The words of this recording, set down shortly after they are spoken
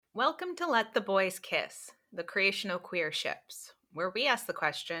Welcome to Let the Boys Kiss, the creation of queer ships, where we ask the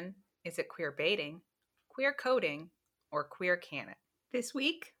question, is it queer baiting, queer coding, or queer canon? This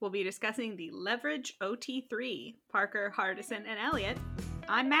week, we'll be discussing the Leverage OT3, Parker, Hardison, and Elliot.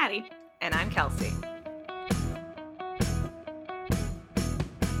 I'm Maddie. And I'm Kelsey.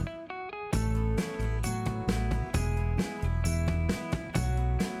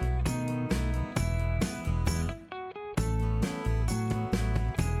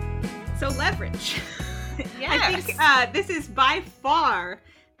 So Leverage. Yes. I think this is by far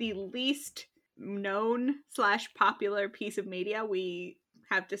the least known / popular piece of media we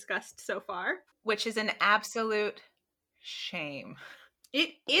have discussed so far. Which is an absolute shame.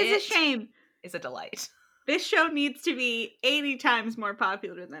 It is a shame. It's a delight. This show needs to be 80 times more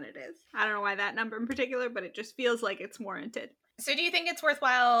popular than it is. I don't know why that number in particular, but it just feels like it's warranted. So do you think it's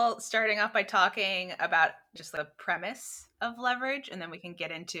worthwhile starting off by talking about just the premise of Leverage, and then we can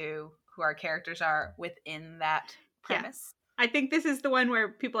get into who our characters are within that premise? Yeah. I think this is the one where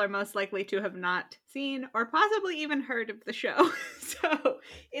people are most likely to have not seen or possibly even heard of the show. So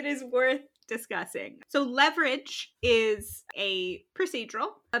it is worth discussing. So Leverage is a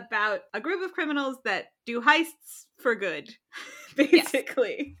procedural about a group of criminals that do heists for good,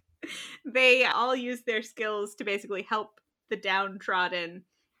 basically. Yes. They all use their skills to basically help the downtrodden.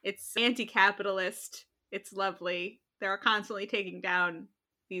 It's anti-capitalist. It's lovely. They're constantly taking down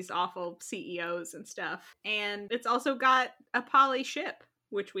these awful CEOs and stuff. And it's also got a poly ship,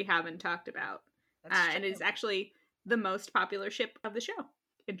 which we haven't talked about. And it is actually the most popular ship of the show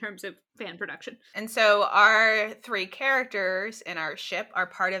in terms of fan production. And so our three characters in our ship are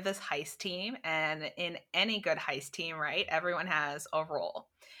part of this heist team. And in any good heist team, right, everyone has a role.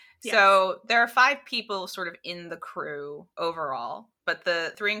 Yes. So there are 5 people sort of in the crew overall. But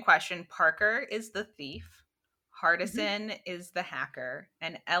the 3 in question, Parker is the thief. Hardison is the hacker,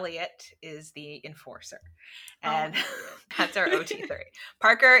 and Elliot is the enforcer. And that's our OT3.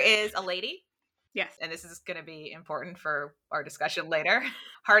 Parker is a lady. Yes. And this is going to be important for our discussion later.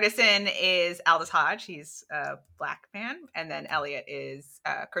 Hardison is Aldous Hodge. He's a black man. And then Elliot is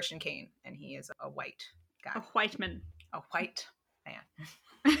Christian Kane, and he is a white guy. A white man. A white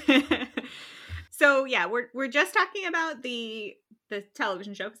man. So yeah, we're just talking about the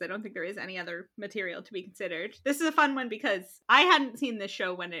television show because I don't think there is any other material to be considered. This is a fun one because I hadn't seen this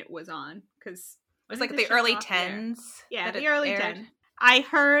show when it was on because it was like the early 10s. Yeah, the early 10s. I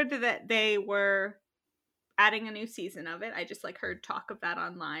heard that they were adding a new season of it. I just heard talk of that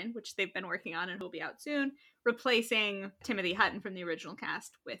online, which they've been working on and will be out soon, replacing Timothy Hutton from the original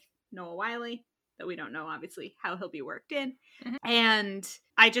cast with Noah Wyle. That we don't know, obviously, how he'll be worked in. Mm-hmm. And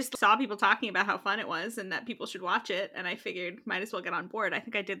I just saw people talking about how fun it was and that people should watch it. And I figured might as well get on board. I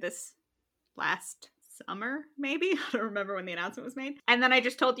think I did this last summer, maybe. I don't remember when the announcement was made. And then I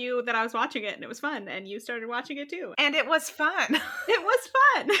just told you that I was watching it and it was fun. And you started watching it too. And it was fun. It was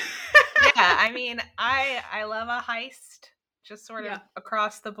fun. Yeah, I mean, I love a heist just sort of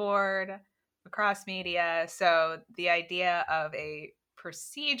across the board, across media. So the idea of a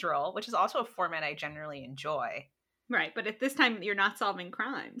procedural, which is also a format I generally enjoy. Right, but at this time you're not solving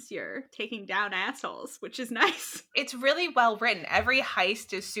crimes. You're taking down assholes, which is nice. It's really well written. Every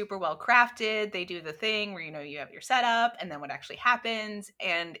heist is super well crafted. They do the thing where you have your setup and then what actually happens,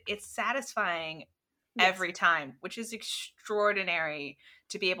 and it's satisfying every time, which is extraordinary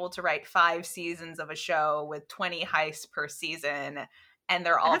to be able to write 5 seasons of a show with 20 heists per season, and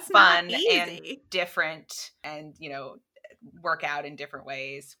they're all fun and different and work out in different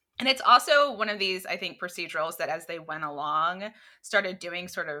ways. And it's also one of these, I think, procedurals that as they went along started doing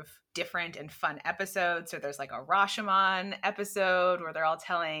sort of different and fun episodes. So there's like a Rashomon episode where they're all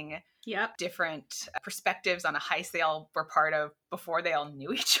telling different perspectives on a heist they all were part of before they all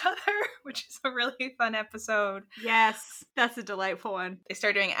knew each other, which is a really fun episode. Yes, that's a delightful one. They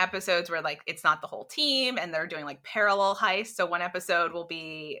start doing episodes where it's not the whole team and they're doing parallel heists. So one episode will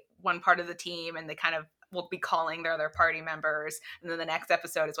be one part of the team and they kind of will be calling their other party members. And then the next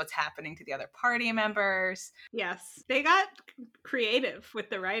episode is what's happening to the other party members. Yes. They got creative with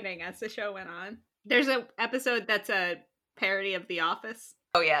the writing as the show went on. There's an episode that's a parody of The Office.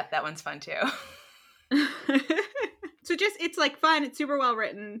 Oh yeah, that one's fun too. So it's fun. It's super well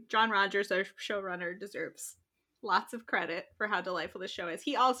written. John Rogers, our showrunner, deserves lots of credit for how delightful this show is.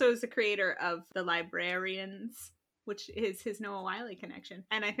 He also is the creator of The Librarians, which is his Noah Wyle connection.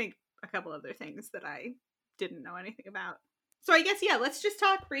 And I think a couple other things that I didn't know anything about. So I guess, let's just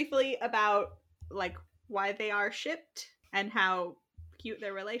talk briefly about why they are shipped and how cute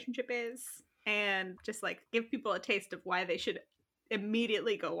their relationship is, and just give people a taste of why they should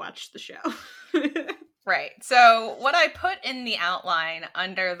immediately go watch the show. Right. So what I put in the outline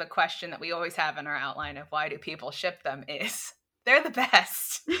under the question that we always have in our outline of why do people ship them is they're the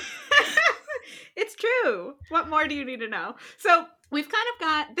best. It's true. What more do you need to know? So we've kind of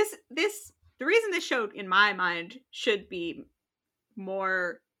got this. The reason this show, in my mind, should be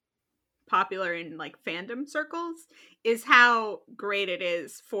more popular in like fandom circles is how great it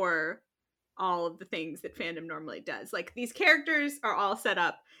is for all of the things that fandom normally does. Like these characters are all set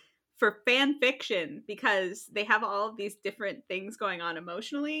up for fan fiction because they have all of these different things going on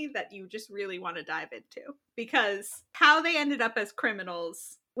emotionally that you just really want to dive into. Because how they ended up as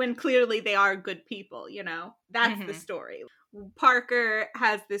criminals when clearly they are good people, you know, that's the story. Parker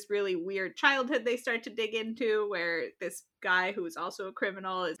has this really weird childhood they start to dig into where this guy who is also a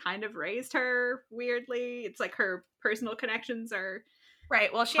criminal is kind of raised her weirdly. It's like her personal connections are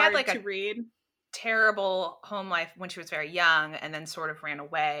right. Well, she had like to read. Terrible home life when she was very young and then sort of ran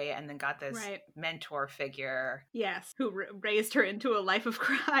away and then got this mentor figure. Yes, who raised her into a life of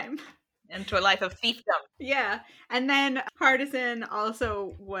crime. Into a life of fiefdom. Yeah. And then Hardison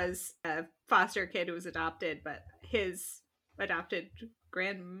also was a foster kid who was adopted, but his adopted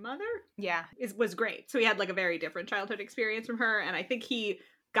grandmother was great. So he had like a very different childhood experience from her, and I think he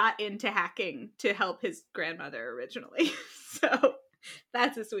got into hacking to help his grandmother originally. So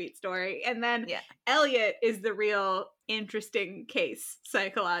that's a sweet story. And then Elliot is the real interesting case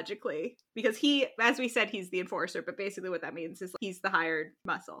psychologically because he, as we said, he's the enforcer, but basically what that means is he's the hired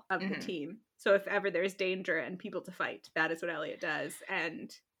muscle of the team. So if ever there's danger and people to fight, that is what Elliot does.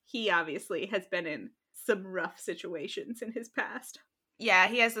 And he obviously has been in some rough situations in his past. Yeah,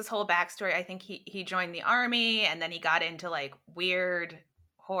 he has this whole backstory. I think he joined the army and then he got into like weird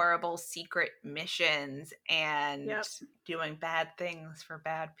horrible secret missions and doing bad things for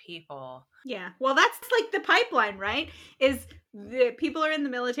bad people. Yeah. Well, that's like the pipeline, right? Is the people are in the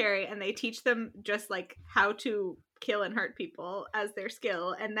military and they teach them just like how to kill and hurt people as their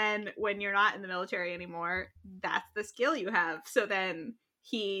skill. And then when you're not in the military anymore, that's the skill you have. So then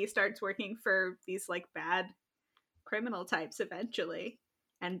he starts working for these like bad criminal types eventually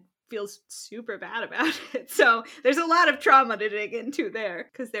and feels super bad about it. So there's a lot of trauma to dig into there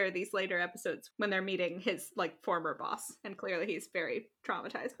because there are these later episodes when they're meeting his like former boss and clearly he's very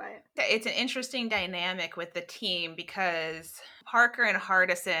traumatized by it. It's an interesting dynamic with the team because Parker and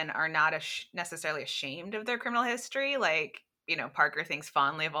Hardison are not necessarily ashamed of their criminal history. Like, you know, Parker thinks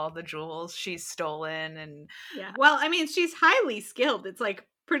fondly of all the jewels she's stolen and well, I mean, she's highly skilled. It's like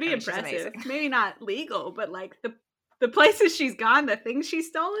pretty impressive. Maybe not legal, but like the places she's gone, the things she's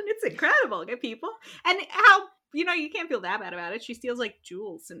stolen, it's incredible, good people. And how, you know, you can't feel that bad about it. She steals like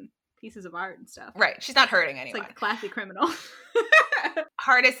jewels and pieces of art and stuff. Right. She's not hurting anyone. It's like a classy criminal.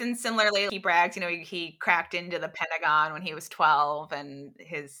 Hardison, similarly, he brags, you know, he cracked into the Pentagon when he was 12 and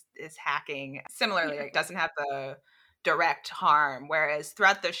his hacking similarly doesn't have the direct harm. Whereas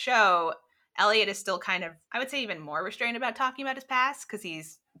throughout the show, Elliot is still kind of, I would say, even more restrained about talking about his past because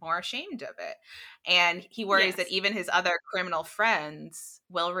he's more ashamed of it. And he worries that even his other criminal friends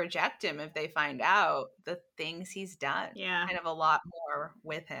will reject him if they find out the things he's done. Yeah. Kind of a lot more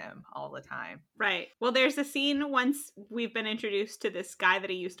with him all the time. Right. Well, there's a scene once we've been introduced to this guy that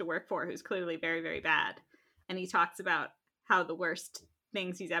he used to work for who's clearly very, very bad. And he talks about how the worst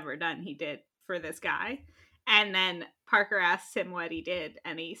things he's ever done he did for this guy. And then Parker asks him what he did.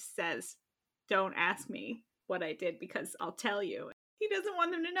 And he says, "Don't ask me what I did because I'll tell you." He doesn't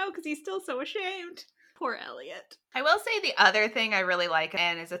want them to know because he's still so ashamed. Poor Elliot. I will say the other thing I really like,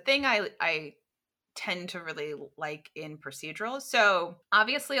 and is a thing I tend to really like in procedurals. So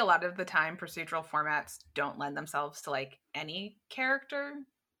obviously a lot of the time procedural formats don't lend themselves to like any character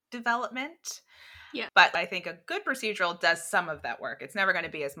development. Yeah. But I think a good procedural does some of that work. It's never going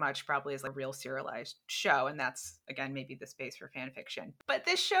to be as much probably as a real serialized show. And that's, again, maybe the space for fan fiction. But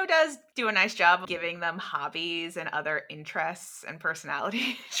this show does do a nice job of giving them hobbies and other interests and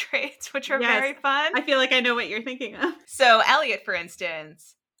personality traits, which are very fun. I feel like I know what you're thinking of. So Elliot, for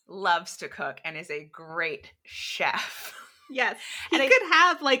instance, loves to cook and is a great chef. Yes. He could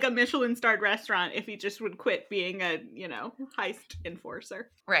have like a Michelin-starred restaurant if he just would quit being a, you know, heist enforcer.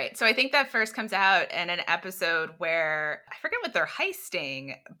 Right. So I think that first comes out in an episode where, I forget what they're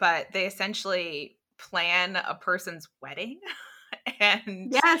heisting, but they essentially plan a person's wedding.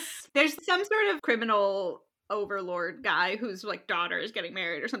 And yes, there's some sort of criminal overlord guy whose like daughter is getting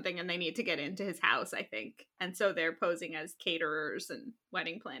married or something and they need to get into his house, I think. And so they're posing as caterers and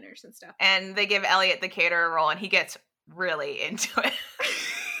wedding planners and stuff. And they give Elliot the caterer role and he gets really into it.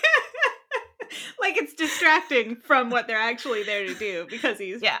 Like it's just distracting from what they're actually there to do because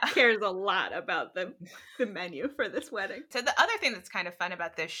he cares a lot about the menu for this wedding. So the other thing that's kind of fun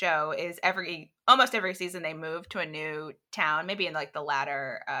about this show is almost every season they move to a new town. Maybe in like the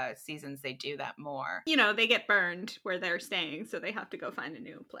latter seasons they do that more. You know, they get burned where they're staying, so they have to go find a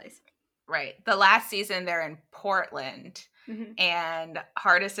new place. Right. The last season they're in Portland. Mm-hmm. And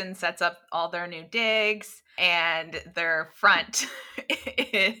Hardison sets up all their new digs, and their front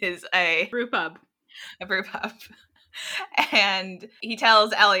is a brew pub. A brew pub. And he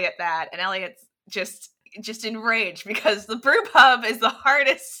tells Elliot that, and Elliot's just enraged because the brew pub is the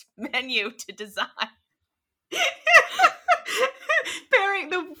hardest menu to design.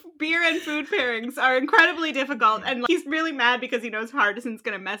 The beer and food pairings are incredibly difficult, and he's really mad because he knows Hardison's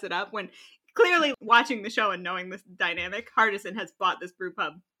going to mess it up when clearly watching the show and knowing this dynamic, Hardison has bought this brew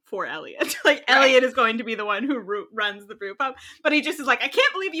pub for Elliot. Like, right. Elliot is going to be the one who runs the brew pub, but he just is like, I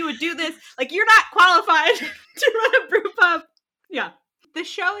can't believe you would do this. Like, you're not qualified to run a brew pub. Yeah. The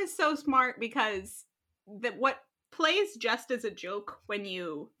show is so smart because what plays just as a joke when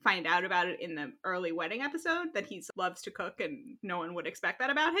you find out about it in the early wedding episode, that he loves to cook and no one would expect that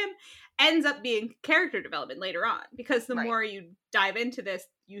about him, ends up being character development later on. Because the more you dive into this,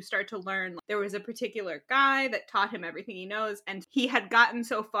 you start to learn there was a particular guy that taught him everything he knows, and he had gotten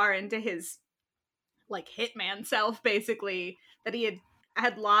so far into his like hitman self, basically, that he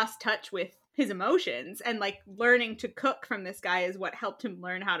had lost touch with his emotions, and like learning to cook from this guy is what helped him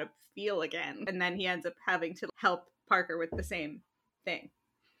learn how to feel again. And then he ends up having to help Parker with the same thing.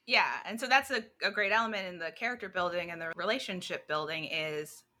 Yeah, and so that's a great element in the character building and the relationship building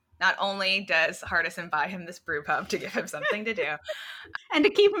is not only does Hardison buy him this brew pub to give him something to do. And to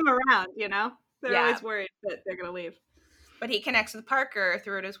keep him around, you know? They're always worried that they're going to leave. But he connects with Parker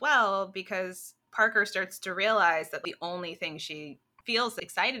through it as well, because Parker starts to realize that the only thing she feels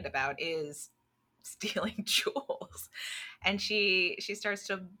excited about is stealing jewels. And she starts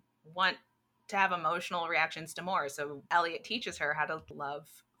to want to have emotional reactions to more. So Elliot teaches her how to love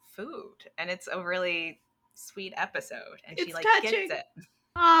food. And it's a really sweet episode. And she touching. Gets it.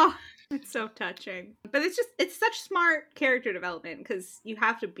 Oh, it's so touching. But it's such smart character development, because you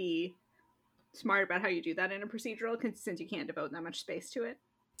have to be smart about how you do that in a procedural, since you can't devote that much space to it.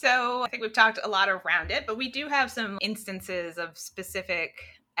 So I think we've talked a lot around it, but we do have some instances of specific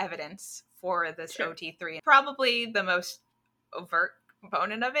evidence for this OT3. Probably the most overt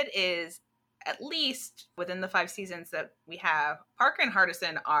component of it is, at least within the 5 seasons that we have, Parker and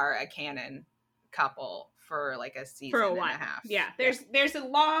Hardison are a canon couple for like a season for a and while. a half. Yeah, there's a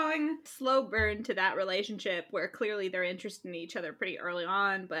long, slow burn to that relationship where clearly they're interested in each other pretty early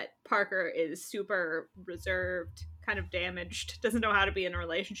on, but Parker is super reserved, kind of damaged, doesn't know how to be in a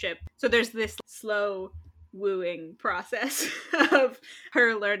relationship. So there's this slow wooing process of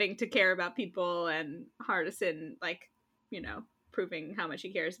her learning to care about people, and Hardison, like, you know, proving how much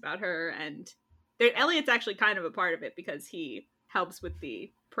he cares about her. And Elliot's actually kind of a part of it because he helps with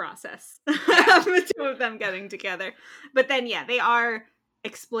the process of the two of them getting together. But then, yeah, they are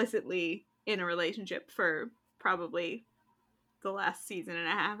explicitly in a relationship for probably the last season and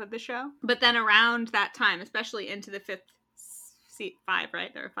a half of the show. But then around that time, especially into the 5,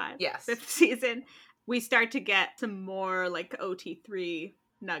 right? There are 5. Yes. 5th season, we start to get some more like OT3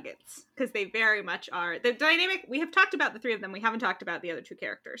 nuggets, because they very much are the dynamic. We have talked about the 3 of them. We haven't talked about the other 2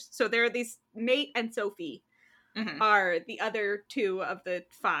 characters. So there are these Nate and Sophie are the other 2 of the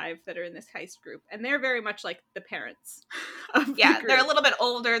 5 that are in this heist group, and they're very much like the parents of the group. They're a little bit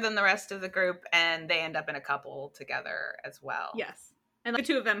older than the rest of the group, and they end up in a couple together as well. Yes. And the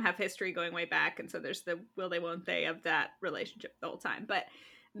 2 of them have history going way back, and so there's the will they won't they of that relationship the whole time. But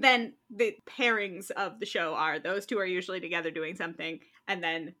then the pairings of the show are those 2 are usually together doing something, and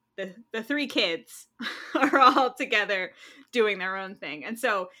then the 3 kids are all together doing their own thing. And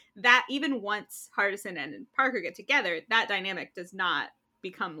so that even once Hardison and Parker get together, that dynamic does not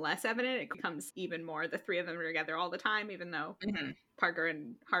become less evident. It becomes even more. The 3 of them are together all the time, even though Parker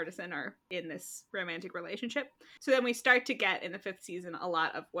and Hardison are in this romantic relationship. So then we start to get in the 5th season a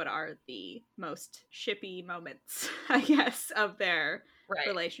lot of what are the most shippy moments, I guess, of their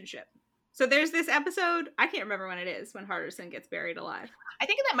relationship. So there's this episode, I can't remember when it is, when Hardison gets buried alive. I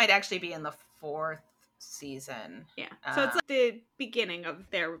think that might actually be in the 4th season. Yeah. So it's like the beginning of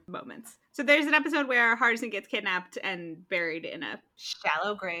their moments. So there's an episode where Hardison gets kidnapped and buried in a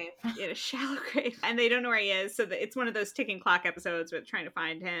shallow grave. shallow grave, and they don't know where he is. So it's one of those ticking clock episodes with trying to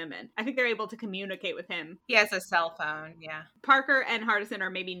find him, and I think they're able to communicate with him. He has a cell phone. Yeah. Parker and Hardison are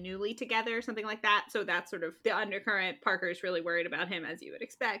maybe newly together, something like that. So that's sort of the undercurrent. Parker is really worried about him, as you would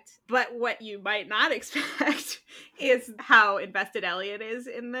expect. But what you might not expect is how invested Elliot is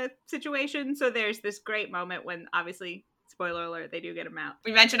in the situation. So there's this great moment when, obviously, spoiler alert, they do get him out.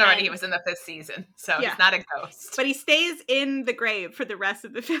 We mentioned already he was in the 5th season, so he's not a ghost. But he stays in the grave for the rest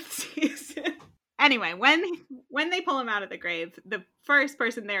of the 5th season. Anyway, when they pull him out of the grave, the first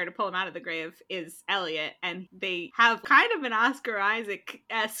person there to pull him out of the grave is Elliot, and they have kind of an Oscar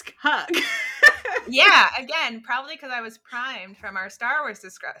Isaac-esque hug. Yeah, again, probably because I was primed from our Star Wars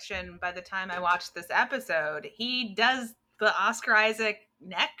discussion by the time I watched this episode. He does the Oscar Isaac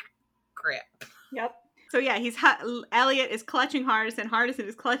neck grip. Yep. So yeah, Elliot is clutching Hardison. Hardison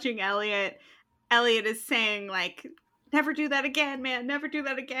is clutching Elliot. Elliot is saying, like, never do that again, man. Never do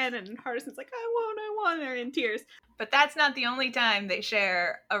that again. And Hardison's like, I won't. They're in tears. But that's not the only time they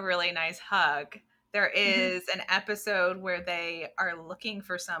share a really nice hug. There is an episode where they are looking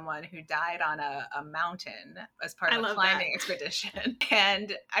for someone who died on a mountain as part of a climbing expedition.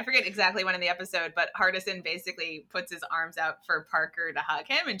 And I forget exactly when in the episode, but Hardison basically puts his arms out for Parker to hug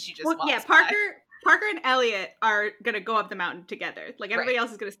him, and she just walks by. Parker and Elliot are going to go up the mountain together. Like, everybody else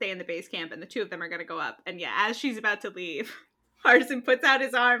is going to stay in the base camp, and the two of them are going to go up. And yeah, as she's about to leave, Hardison puts out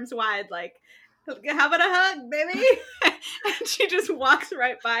his arms wide, like, how about a hug, baby? And she just walks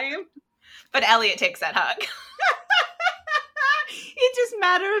right by him. But Elliot takes that hug. He just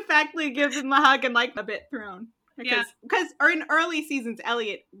matter-of-factly gives him a hug and, like, a bit thrown. Because in early seasons,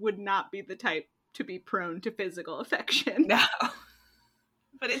 Elliot would not be the type to be prone to physical affection. No.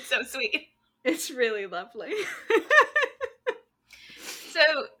 But it's so sweet. It's really lovely. So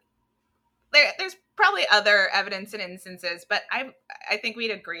there's probably other evidence and instances, but I think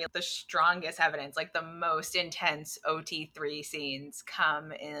we'd agree the strongest evidence, like the most intense OT3 scenes,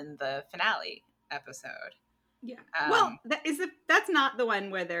 come in the finale episode. Yeah. Well, that's not the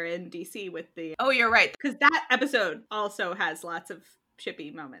one where they're in DC with the... Oh, you're right. Because that episode also has lots of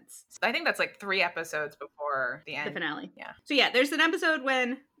shippy moments. I think that's like 3 episodes before the end. The finale. Yeah. So yeah, there's an episode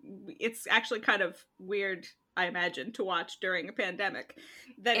when it's actually kind of weird, I imagine, to watch during a pandemic.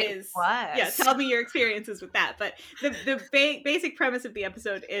 Yeah, tell me your experiences with that. But the basic premise of the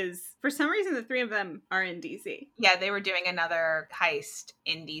episode is, for some reason, the 3 of them are in DC. Yeah, they were doing another heist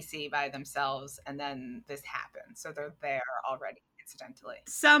in DC by themselves, and then this happened. So they're there already, incidentally.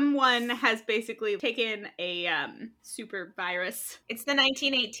 Someone has basically taken a super virus. It's the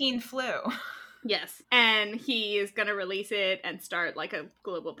 1918 flu. Yes. And he is going to release it and start like a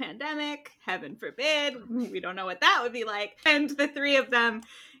global pandemic. Heaven forbid. We don't know what that would be like. And the 3 of them,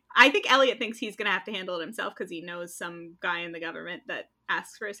 I think Elliot thinks he's going to have to handle it himself because he knows some guy in the government that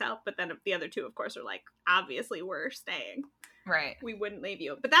asks for his help. But then the other 2, of course, are like, obviously we're staying. Right. We wouldn't leave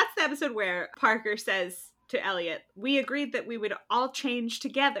you. But that's the episode where Parker says to Elliot, we agreed that we would all change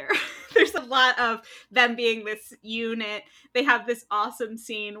together. There's a lot of them being this unit. They have this awesome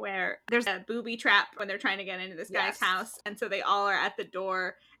scene where there's a booby trap when they're trying to get into this guy's house. And so they all are at the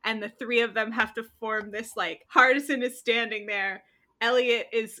door, and the 3 of them have to form this, like, Hardison is standing there. Elliot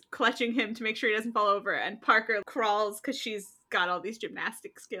is clutching him to make sure he doesn't fall over, and Parker crawls because she's got all these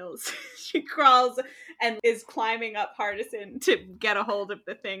gymnastic skills. She crawls and is climbing up Hardison to get a hold of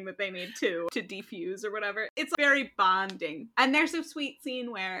the thing that they need to defuse or whatever. It's very bonding. And there's a sweet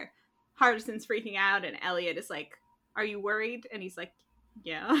scene where Hardison's freaking out and Elliot is like, are you worried? And he's like,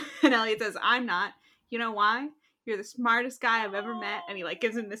 yeah. And Elliot says, I'm not. You know why? You're the smartest guy I've ever met. And he like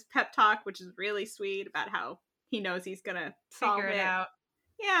gives him this pep talk, which is really sweet, about how he knows he's gonna figure it out.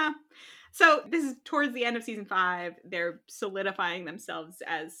 Yeah. So this is towards the end of season 5. They're solidifying themselves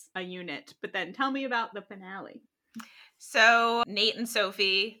as a unit. But then tell me about the finale. So Nate and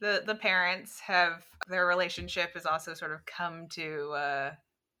Sophie, the parents, have their relationship has also sort of come to a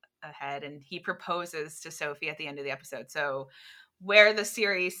head, and he proposes to Sophie at the end of the episode. So where the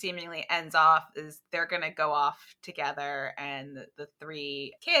series seemingly ends off is they're going to go off together, and the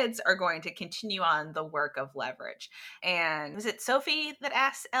 3 kids are going to continue on the work of Leverage. And was it Sophie that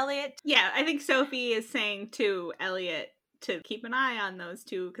asked Elliot? Yeah, I think Sophie is saying to Elliot to keep an eye on those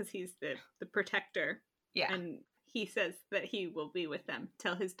 2 because he's the protector. Yeah. And he says that he will be with them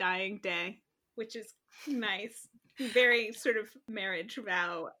till his dying day, which is nice. Very sort of marriage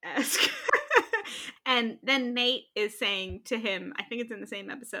vow-esque. And then Nate is saying to him, I think it's in the same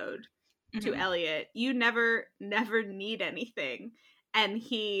episode, to Elliot, you never need anything. And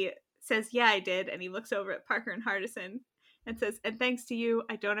he says, yeah, I did. And he looks over at Parker and Hardison and says, "And thanks to you,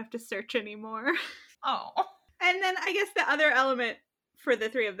 I don't have to search anymore." Oh. And then I guess the other element for the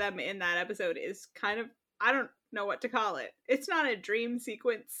three of them in that episode is kind of, I don't know what to call it. It's not a dream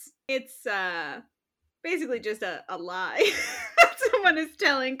sequence. It's basically just a lie that someone is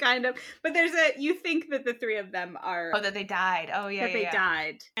telling, kind of. But you think that the three of them are... Oh, that they died. Oh, yeah, that they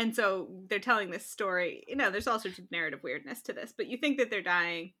died. And so they're telling this story. There's all sorts of narrative weirdness to this, but you think that they're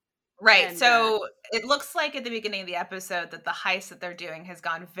dying. Right. And, so it looks like at the beginning of the episode that the heist that they're doing has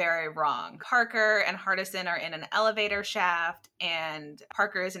gone very wrong. Parker and Hardison are in an elevator shaft, and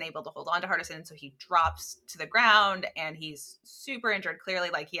Parker isn't able to hold on to Hardison, so he drops to the ground, and he's super injured.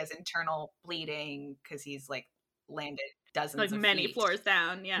 Clearly, like, he has internal bleeding because he's like landed dozens of many feet. floors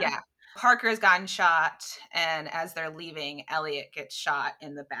down. Yeah. Parker has gotten shot, and as they're leaving, Elliot gets shot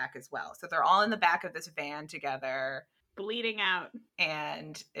in the back as well. So they're all in the back of this van together, bleeding out.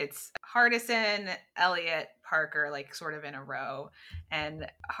 And it's Hardison, Elliot, Parker, like sort of in a row. And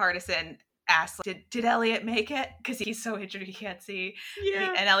Hardison asks, did Elliot make it? Because he's so injured he can't see.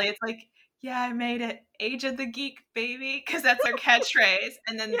 Yeah. And Elliot's like, yeah, I made it. Age of the Geek, baby. Because that's their catchphrase.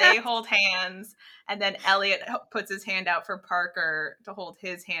 And then they hold hands. And then Elliot puts his hand out for Parker to hold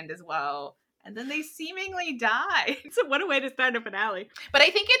his hand as well. And then they seemingly die. So what a way to start a finale. But I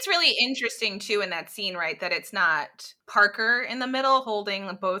think it's really interesting, too, in that scene, right, that it's not Parker in the middle holding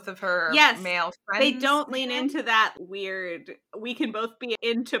both of her male friends. They don't lean into that weird, we can both be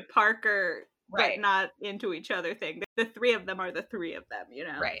into Parker, but not into each other thing. The three of them are the three of them,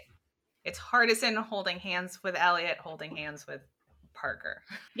 Right. It's Hardison holding hands with Elliot, holding hands with Parker.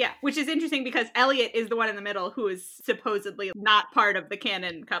 Yeah, which is interesting because Elliot is the one in the middle who is supposedly not part of the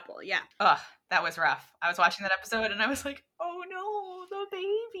canon couple. Yeah. Ugh, that was rough. I was watching that episode and I was like, oh no, the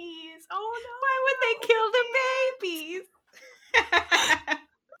babies. Oh no. Why would they kill the babies?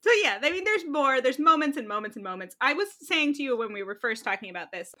 So yeah, I mean, there's more. There's moments and moments and moments. I was saying to you when we were first talking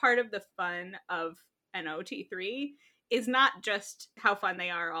about this, part of the fun of an OT3 is not just how fun they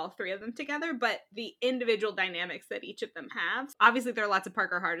are, all three of them together, but the individual dynamics that each of them have. Obviously, there are lots of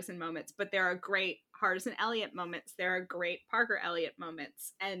Parker Hardison moments, but there are great Hardison Elliot moments. There are great Parker Elliot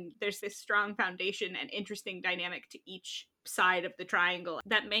moments. And there's this strong foundation and interesting dynamic to each side of the triangle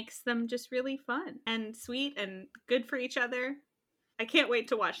that makes them just really fun and sweet and good for each other. I can't wait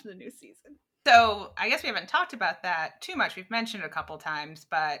to watch the new season. So I guess we haven't talked about that too much. We've mentioned it a couple times,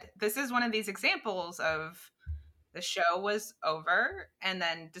 but this is one of these examples of the show was over, and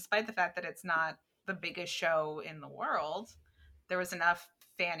then despite the fact that it's not the biggest show in the world, there was enough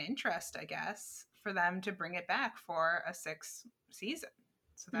fan interest, I guess, for them to bring it back for a 6th season.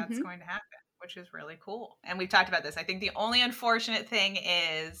 So that's going to happen, which is really cool. And we've talked about this. I think the only unfortunate thing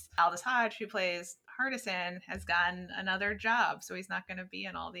is Aldis Hodge, who plays Hardison, has gotten another job, so he's not going to be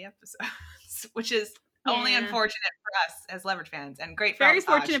in all the episodes, which is only unfortunate for us as Leverage fans, and great for Aldis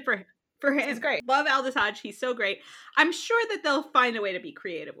Hodge. Fortunate for him. He's great. Love Aldis Hodge. He's so great. I'm sure that they'll find a way to be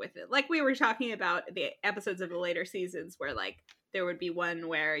creative with it. Like we were talking about the episodes of the later seasons where like there would be one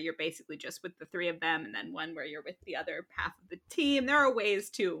where you're basically just with the three of them and then one where you're with the other half of the team. There are ways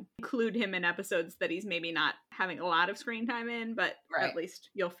to include him in episodes that he's maybe not having a lot of screen time in, but at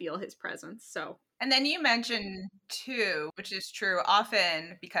least you'll feel his presence. So. And then you mentioned too, which is true,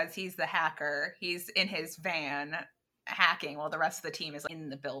 often because he's the hacker, he's in his van hacking while the rest of the team is in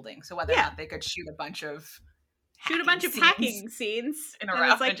the building. So whether or not they could shoot a bunch of hacking scenes in a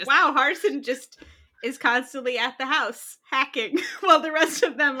row. It's like, wow, Hardison just is constantly at the house hacking while the rest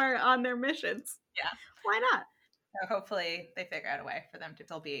of them are on their missions. Yeah. Why not? So hopefully they figure out a way for them to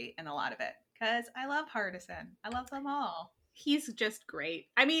still be in a lot of it. Because I love Hardison. I love them all. He's just great.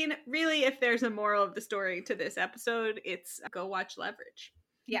 I mean, really, if there's a moral of the story to this episode, it's go watch Leverage.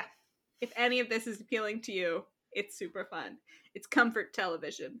 Yeah. If any of this is appealing to you, it's super fun. It's comfort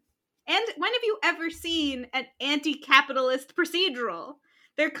television. And when have you ever seen an anti-capitalist procedural?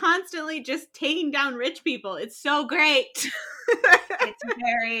 They're constantly just taking down rich people. It's so great. It's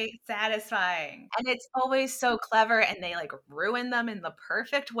very satisfying. And it's always so clever, and they like ruin them in the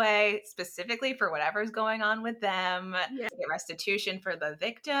perfect way, specifically for whatever's going on with them. Yeah. They get restitution for the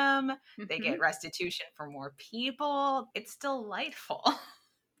victim. They get restitution for more people. It's delightful.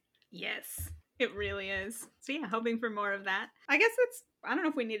 Yes, it really is. So yeah, hoping for more of that. I guess I don't know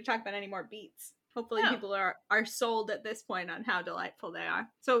if we need to talk about any more beats. Hopefully people are sold at this point on how delightful they are.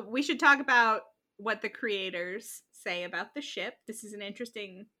 So we should talk about what the creators say about the ship. This is an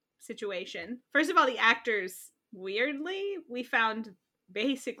interesting situation. First of all, the actors, weirdly, we found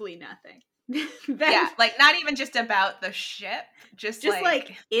basically nothing. Yeah, like not even just about the ship. Just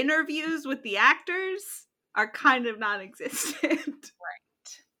like interviews with the actors are kind of non-existent.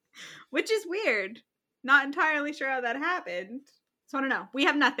 Right. Which is weird. Not entirely sure how that happened. So I don't know. We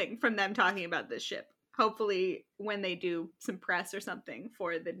have nothing from them talking about this ship. Hopefully, when they do some press or something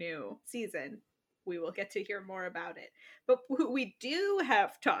for the new season, we will get to hear more about it. But who we do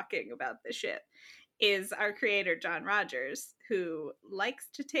have talking about the ship is our creator, John Rogers, who likes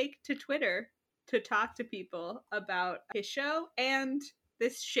to take to Twitter to talk to people about his show and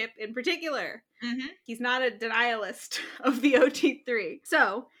this ship in particular. Mm-hmm. He's not a denialist of the OT3.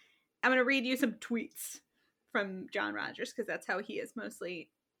 So I'm going to read you some tweets from John Rogers because that's how he has mostly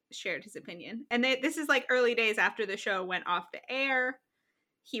shared his opinion. And this is like early days after the show went off the air.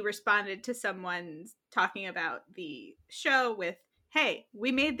 He responded to someone talking about the show with, "Hey,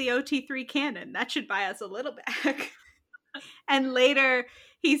 we made the OT3 canon. That should buy us a little back." And later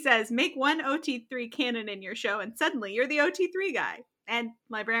he says, "Make one OT3 canon in your show and suddenly you're the OT3 guy." And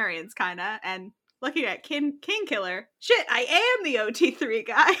librarians kinda, and looking at King Killer, shit, I am the OT3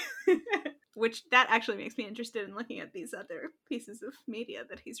 guy. Which that actually makes me interested in looking at these other pieces of media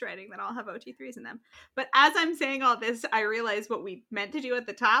that he's writing that all have OT3s in them. But as I'm saying all this, I realize what we meant to do at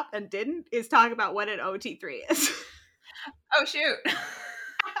the top and didn't is talk about what an OT3 is. Oh, shoot.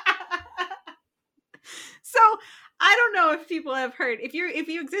 So I don't know if people have heard, if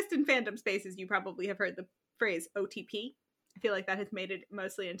you exist in fandom spaces, you probably have heard the phrase OTP. I feel like that has made it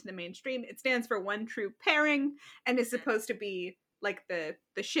mostly into the mainstream. It stands for one true pairing and is supposed to be like the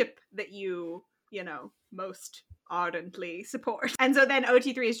ship that you most ardently support. And so then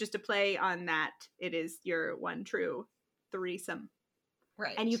OT3 is just a play on that. It is your one true threesome.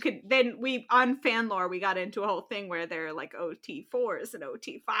 Right. And you could then, we on fan lore, we got into a whole thing where there are like OT4s and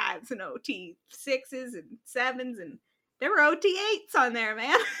OT5s and OT6s and 7s, and there were OT8s on there,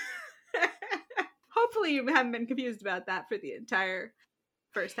 man. Hopefully you haven't been confused about that for the entire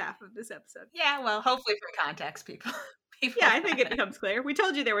first half of this episode. Yeah, well, hopefully for context, people. Yeah, I think it becomes clear. We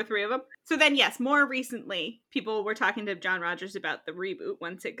told you there were 3 of them. So then, yes, more recently, people were talking to John Rogers about the reboot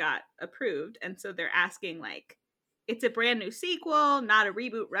once it got approved. And so they're asking, like, it's a brand new sequel, not a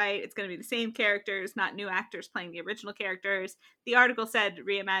reboot, right? It's going to be the same characters, not new actors playing the original characters. The article said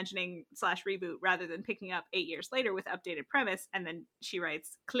reimagining/reboot rather than picking up 8 years later with updated premise. And then she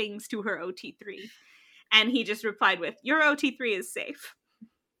writes, clings to her OT3. And he just replied with, your OT3 is safe.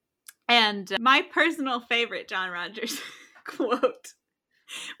 And my personal favorite John Rogers quote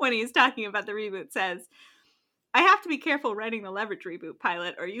when he's talking about the reboot says, I have to be careful writing the Leverage reboot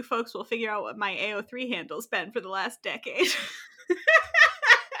pilot or you folks will figure out what my AO3 handle's been for the last decade.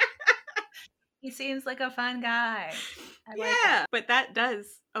 He seems like a fun guy. Yeah, but that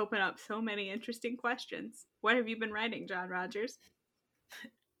does open up so many interesting questions. What have you been writing, John Rogers?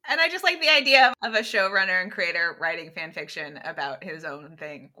 And I just like the idea of a showrunner and creator writing fan fiction about his own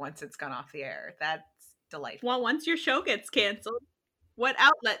thing once it's gone off the air. That's delightful. Well, once your show gets canceled, what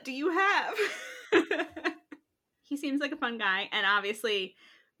outlet do you have? He seems like a fun guy. And obviously,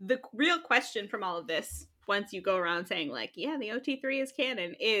 the real question from all of this, once you go around saying, like, yeah, the OT3 is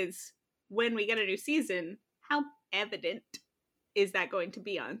canon, is when we get a new season, how evident is that going to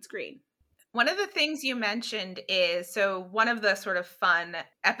be on screen? One of the things you mentioned is, so one of the sort of fun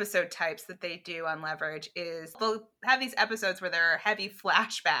episode types that they do on Leverage is they'll have these episodes where there are heavy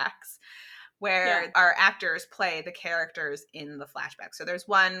flashbacks where our actors play the characters in the flashback. So there's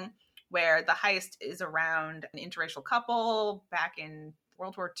one where the heist is around an interracial couple back in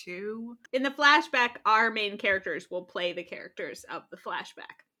World War II. In the flashback, our main characters will play the characters of the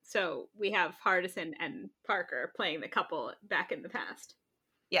flashback. So we have Hardison and Parker playing the couple back in the past.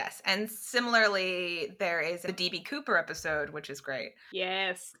 Yes, and similarly, there is the D.B. Cooper episode, which is great.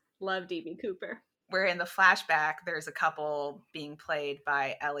 Yes, love D.B. Cooper. Where in the flashback, there's a couple being played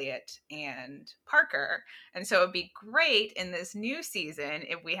by Elliot and Parker. And so it'd be great in this new season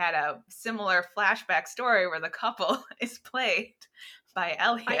if we had a similar flashback story where the couple is played by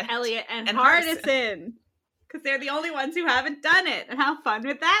Elliot, and Hardison. Because they're the only ones who haven't done it. And how fun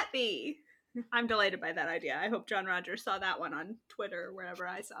would that be? I'm delighted by that idea. I hope John Rogers saw that one on Twitter or wherever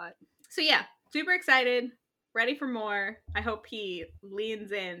I saw it. So yeah, super excited, ready for more. I hope he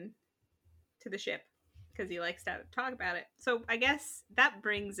leans in to the ship because he likes to talk about it. So I guess that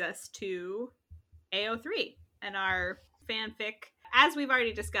brings us to AO3 and our fanfic. As we've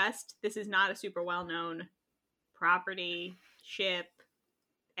already discussed, this is not a super well-known property, ship,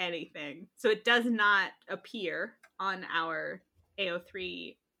 anything. So it does not appear on our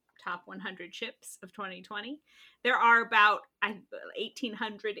AO3 top 100 ships of 2020. There are about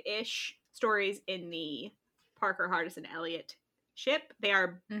 1,800-ish stories in the Parker, Hardison, Elliot ship. They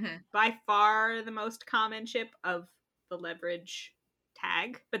are by far the most common ship of the Leverage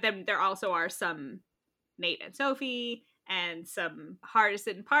tag. But then there also are some Nate and Sophie, and some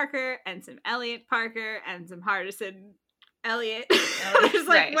Hardison Parker and some Elliot Parker and some Hardison Elliot. Just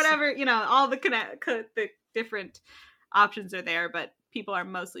like Right. whatever, you know, all the the different options are there, but people are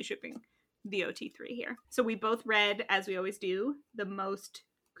mostly shipping the OT3 here. So we both read, as we always do, the most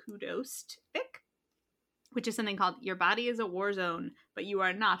kudos fic, which is something called Your Body is a War Zone, but You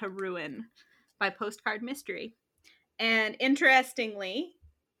Are Not a Ruin by Postcard Mystery. And interestingly,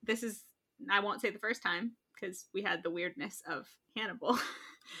 this is, I won't say the first time, because we had the weirdness of Hannibal.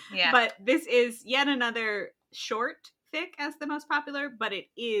 Yeah. But this is yet another short fic as the most popular, but it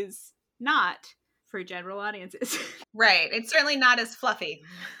is not for general audiences. Right. It's certainly not as fluffy.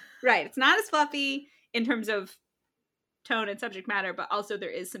 Right. It's not as fluffy in terms of tone and subject matter, but also there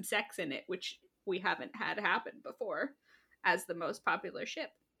is some sex in it, which we haven't had happen before as the most popular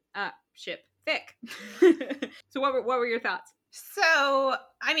ship fic. So what were your thoughts? So,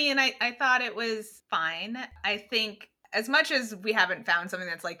 I mean, I thought it was fine. I think as much as we haven't found something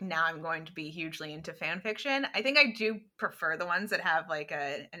that's like, now I'm going to be hugely into fan fiction, I think I do prefer the ones that have like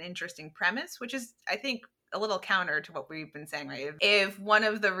an interesting premise, which is, I think, a little counter to what we've been saying, right? If one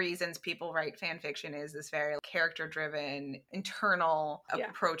of the reasons people write fan fiction is this very character-driven, internal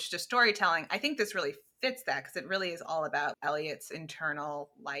approach to storytelling, I think this really fits that, because it really is all about Elliot's internal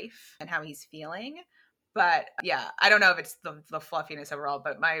life and how he's feeling. But yeah, I don't know if it's the fluffiness overall,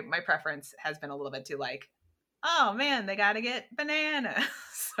 but my preference has been a little bit too like, oh man, they gotta get bananas.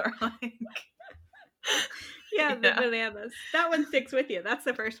 Or like, yeah, the bananas. That one sticks with you. That's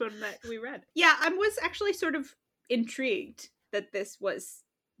the first one that we read. Yeah, I was actually sort of intrigued that this was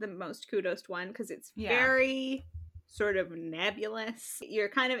the most kudos one, because it's very sort of nebulous. You're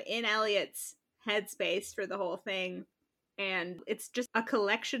kind of in Elliot's headspace for the whole thing, and it's just a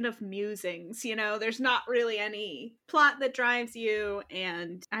collection of musings, you know. There's not really any plot that drives you,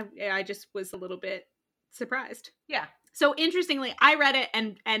 and I just was a little bit surprised. Yeah. So interestingly, I read it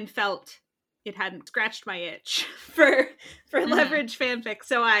and felt it hadn't scratched my itch for Leverage fanfic.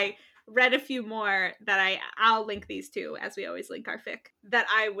 So I read a few more that I'll link these to, as we always link our fic, that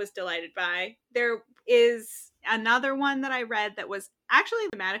I was delighted by. There is another one that I read that was actually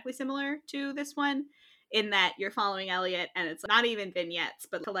thematically similar to this one, in that you're following Elliot, and it's not even vignettes,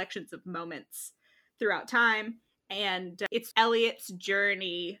 but collections of moments throughout time. And it's Elliot's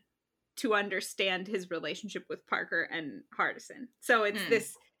journey to understand his relationship with Parker and Hardison. So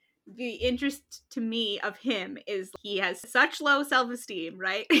it's the interest to me of him is he has such low self-esteem,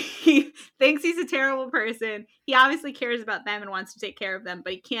 right? He thinks he's a terrible person. He obviously cares about them and wants to take care of them,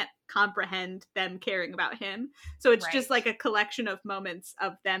 but he can't comprehend them caring about him. So it's just like a collection of moments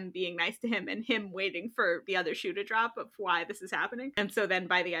of them being nice to him and him waiting for the other shoe to drop of why this is happening. And so then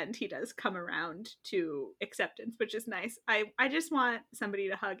by the end, he does come around to acceptance, which is nice. I just want somebody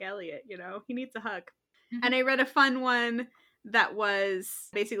to hug Elliot, you know? He needs a hug. Mm-hmm. And I read a fun one that was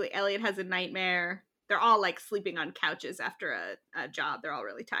basically Elliot has a nightmare. They're all like sleeping on couches after a job. They're all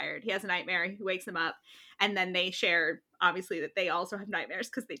really tired. He has a nightmare. He wakes them up. And then they share, obviously, that they also have nightmares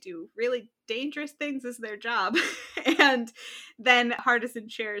because they do really dangerous things as their job. And then Hardison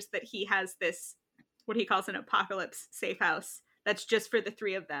shares that he has this, what he calls an apocalypse safe house that's just for the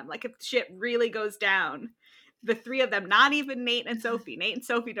three of them. Like if the shit really goes down, the three of them, not even Nate and Sophie. Nate and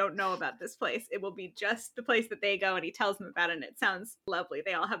Sophie don't know about this place. It will be just the place that they go, and he tells them about it, and it sounds lovely.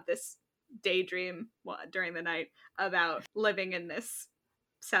 They all have this daydream during the night about living in this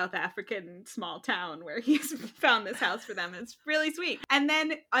South African small town where he's found this house for them. It's really sweet. And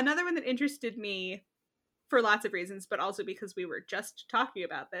then another one that interested me for lots of reasons, but also because we were just talking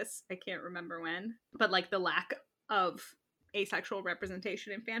about this, I can't remember when, but like the lack of asexual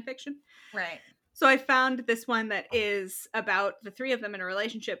representation in fan fiction. Right. So I found this one that is about the three of them in a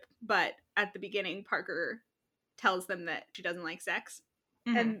relationship, but at the beginning, Parker tells them that she doesn't like sex.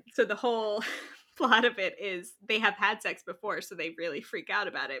 Mm-hmm. And so the whole plot of it is they have had sex before, so they really freak out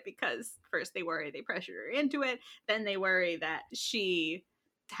about it because first they worry they pressured her into it, then they worry that she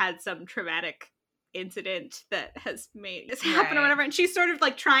had some traumatic incident that has made this happen or whatever, and she's sort of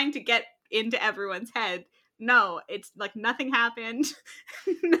like trying to get into everyone's head. No, it's like nothing happened.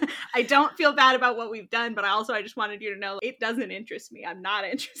 I don't feel bad about what we've done, but I just wanted you to know it doesn't interest me. I'm not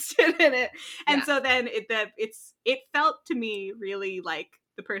interested in it. And so then it felt to me really like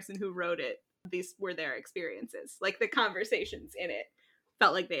the person who wrote it, these were their experiences. Like the conversations in it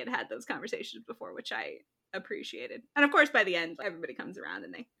felt like they had had those conversations before, which I appreciated. And of course, by the end, everybody comes around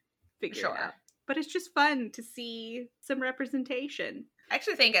and they figure it out. But it's just fun to see some representation. I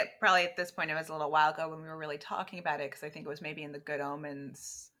actually think probably at this point it was a little while ago when we were really talking about it, because I think it was maybe in the Good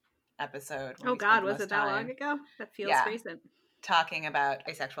Omens episode. Oh God, was it that long ago? That feels recent. Talking about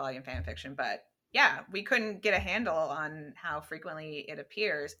asexuality in fan fiction, but yeah, we couldn't get a handle on how frequently it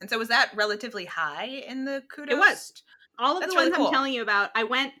appears. And so was that relatively high in the kudos? It was. All of That's the ones really cool. I'm telling you about, I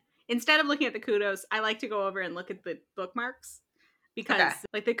went, instead of looking at the kudos, I like to go over and look at the bookmarks. Because,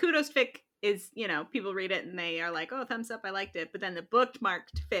 like, the kudos fic is, you know, people read it and they are like, oh, thumbs up, I liked it. But then the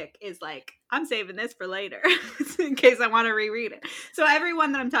bookmarked fic is like, I'm saving this for later in case I want to reread it. So every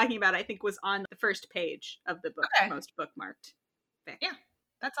one that I'm talking about, I think, was on the first page of the book, most bookmarked fic. Yeah,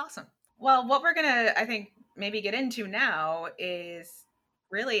 that's awesome. Well, what we're going to, I think, maybe get into now is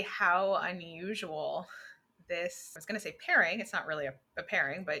really how unusual this, I was going to say pairing. It's not really a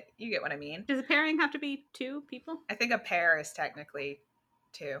pairing, but you get what I mean. Does a pairing have to be two people? I think a pair is technically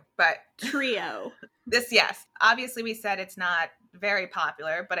two, but trio. This, yes. Obviously, we said it's not very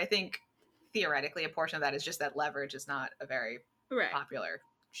popular, but I think theoretically a portion of that is just that Leverage is not a very popular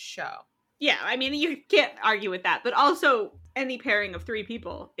show. Yeah, I mean, you can't argue with that. But also, any pairing of three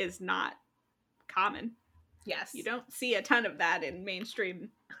people is not common. Yes. You don't see a ton of that in mainstream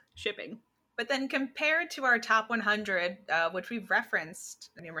shipping. But then compared to our top 100, which we've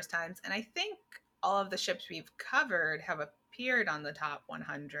referenced numerous times, and I think all of the ships we've covered have appeared on the top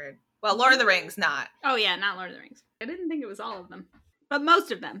 100. Well, Lord of the Rings, not. Oh, yeah, not Lord of the Rings. I didn't think it was all of them. But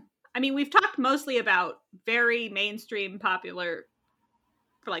most of them. I mean, we've talked mostly about very mainstream popular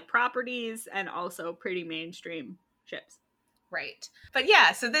for like properties and also pretty mainstream ships. Right. But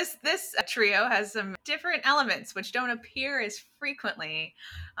yeah, so this trio has some different elements which don't appear as frequently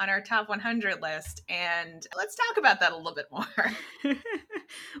on our top 100 list. And let's talk about that a little bit more.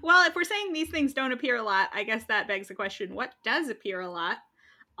 Well, if we're saying these things don't appear a lot, I guess that begs the question, what does appear a lot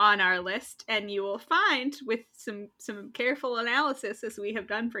on our list? And you will find with some careful analysis, as we have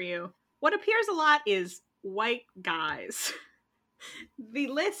done for you, what appears a lot is white guys. The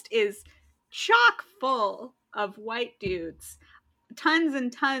list is chock full of white dudes. Tons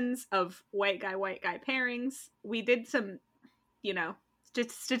and tons of white guy pairings. We did some, you know,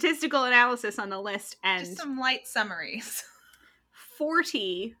 statistical analysis on the list, and just some light summaries.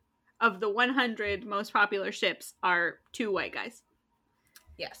 40 of the 100 most popular ships are two white guys.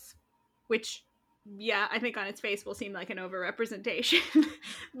 Yes. Which, yeah, I think on its face will seem like an overrepresentation.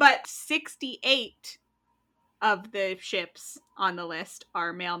 But 68 of the ships on the list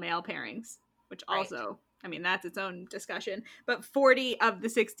are male-male pairings, which also, I mean, that's its own discussion. But 40 of the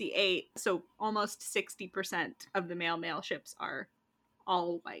 68, so almost 60% of the male-male ships are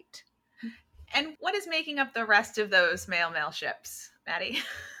all white. And what is making up the rest of those male-male ships, Maddie?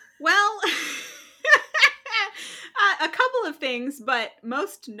 Well, a couple of things, but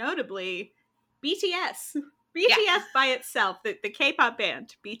most notably, BTS. BTS by itself, the K-pop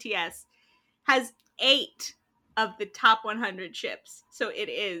band, BTS, has 8 of the top 100 ships. So it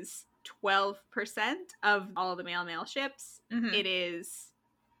is 12% of all the male ships. Mm-hmm. It is,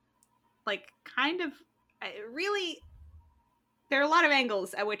 like, kind of, really, there are a lot of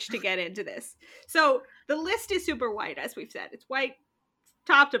angles at which to get into this. So the list is super white, as we've said. It's white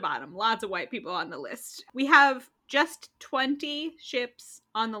top to bottom. Lots of white people on the list. We have just 20 ships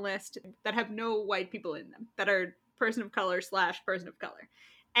on the list that have no white people in them, that are person of color / person of color.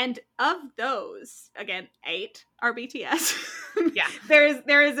 And of those, again, 8 are BTS. Yeah. There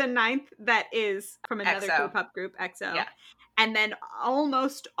is a 9th that is from another K-pop group, EXO. Yeah. And then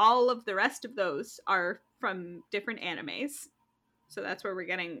almost all of the rest of those are from different animes. So that's where we're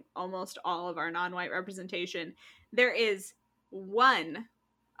getting almost all of our non-white representation. There is one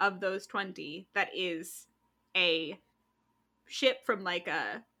of those 20 that is a ship from like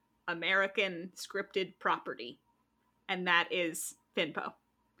a American scripted property. And that is Finpo,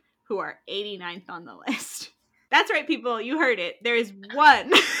 who are 89th on the list. That's right, people. You heard it. There is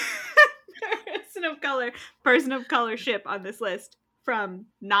one person of color ship on this list from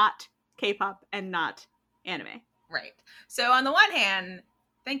not K-pop and not anime. Right. So on the one hand,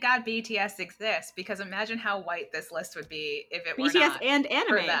 thank God BTS exists, because imagine how white this list would be if it were not BTS and anime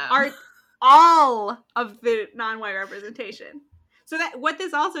for them. Are all of the non-white representation. So that what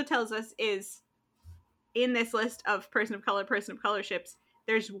this also tells us is, in this list of person of color ships,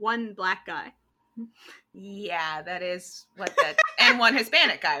 there's one black guy. Yeah, that is what that, and one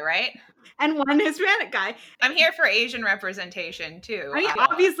Hispanic guy, right? And one Hispanic guy. I'm here for Asian representation too. I mean,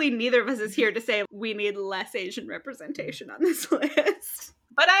 obviously neither of us is here to say we need less Asian representation on this list.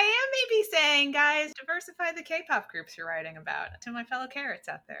 But I am maybe saying, guys, diversify the K-pop groups you're writing about, to my fellow carrots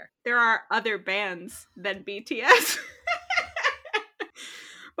out there. There are other bands than BTS.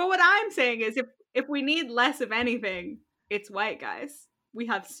 But what I'm saying is, if we need less of anything, it's white guys. We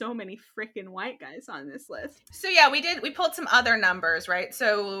have so many freaking white guys on this list. So yeah, we pulled some other numbers, right?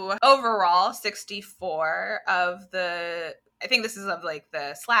 So overall, 64 of the I think this is of like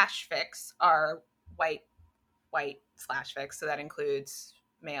the slash fics are white slash fics. So that includes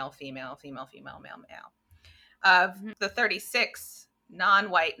male, female, female, female, male, male. Of the 36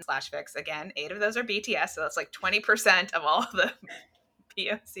 non-white slash fics, again, 8 of those are BTS. So that's like 20% of all of the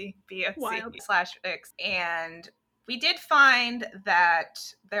POC Wild. slash fics. And we did find that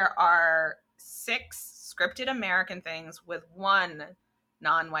there are 6 scripted American things with 1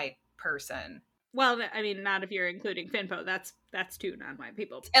 non-white person. Well, I mean, not if you're including Finpo. That's 2 non-white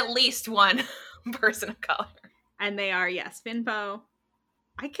people. At least 1 person of color. And they are, yes, Finpo.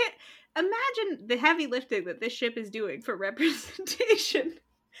 I can't imagine the heavy lifting that this ship is doing for representation.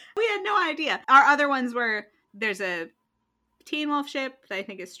 We had no idea. Our other ones were, there's a Teen Wolf ship that I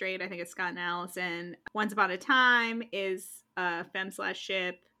think is straight. I think it's Scott and Allison. Once Upon a Time is a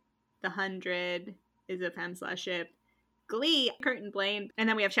femme/ship. The 100 is a femme/ship. Glee, Kurt and Blaine. And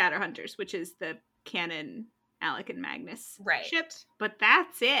then we have Shadowhunters, which is the canon Alec and Magnus ship. But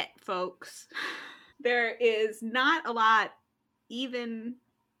that's it, folks. There is not a lot, even,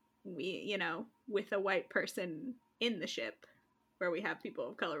 with a white person in the ship where we have people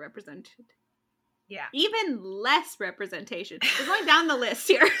of color represented. Yeah. Even less representation. We're going down the list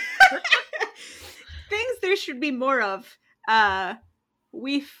here. Things there should be more of.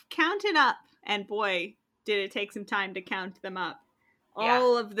 We've counted up, and boy, did it take some time to count them up. Yeah.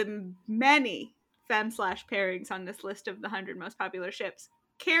 All of the many femme/pairings on this list of the 100 most popular ships.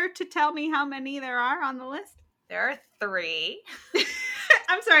 Care to tell me how many there are on the list? There are 3.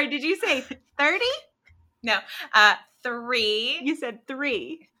 I'm sorry, did you say 30? No, 3. You said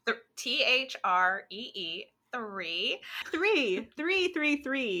 3. THREE. 3.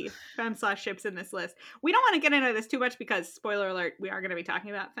 3 femme/ships in this list. We don't want to get into this too much because, spoiler alert, we are going to be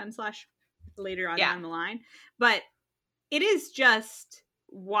talking about femme/ later on down the line. But it is just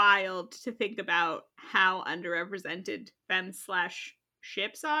wild to think about how underrepresented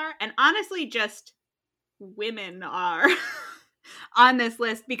femme/ships are. And honestly, just women are on this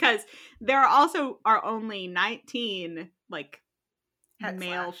list because there are only 19, like,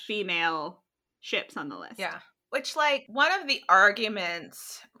 male-female ships on the list. Yeah. Which, like, one of the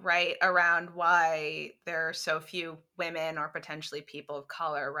arguments, right, around why there are so few women or potentially people of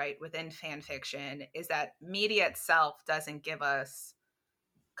color, right, within fan fiction is that media itself doesn't give us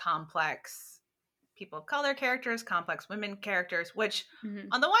complex people of color characters, complex women characters, which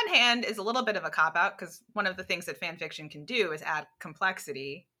on the one hand is a little bit of a cop-out because one of the things that fan fiction can do is add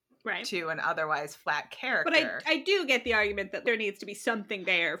complexity to an otherwise flat character. But I do get the argument that there needs to be something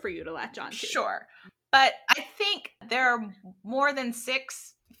there for you to latch on to. Sure. But I think there are more than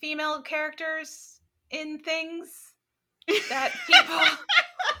 6 female characters in things that people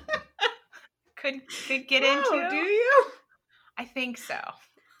could get into. Do you? I think so.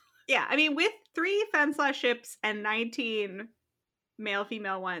 Yeah, I mean, with 3 femme/ships and 19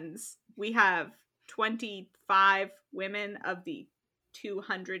 male-female ones, we have 25 women of the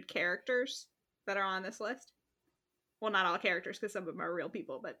 200 characters that are on this list. Well, not all characters, because some of them are real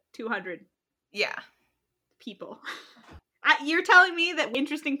people, but 200 people. You're telling me that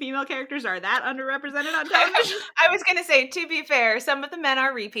interesting female characters are that underrepresented on television? I was going to say, to be fair, some of the men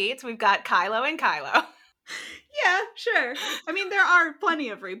are repeats. We've got Kylo and Kylo. Yeah, sure. I mean, there are plenty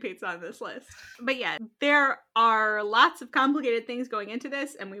of repeats on this list. But yeah, there are lots of complicated things going into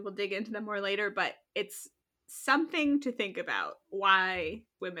this, and we will dig into them more later, but it's something to think about why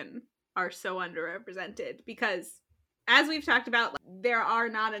women are so underrepresented. Because, as we've talked about, there are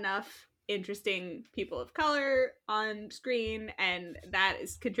not enough interesting people of color on screen, and that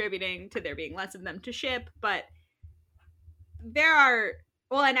is contributing to there being less of them to ship, but there are...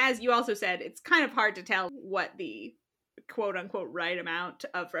 Well, and as you also said, it's kind of hard to tell what the quote-unquote right amount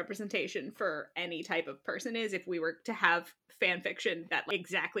of representation for any type of person is if we were to have fan fiction that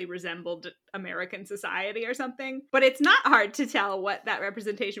exactly resembled American society or something. But it's not hard to tell what that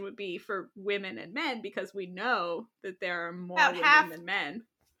representation would be for women and men because we know that there are more women than men.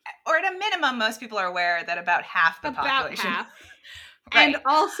 Or at a minimum, most people are aware that about half the population. About half. Right. And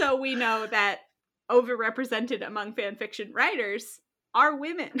also we know that overrepresented among fan fiction writers are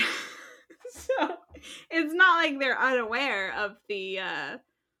women. So it's not like they're unaware of the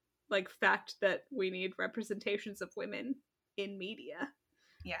fact that we need representations of women in media.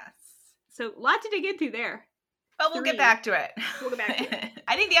 Yes. So a lot to dig into there. But we'll get back to it. We'll get back to it.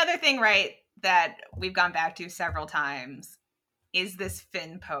 I think the other thing, right, that we've gone back to several times is this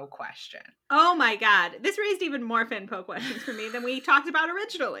Finpo question. Oh my god. This raised even more Finpo questions for me than we talked about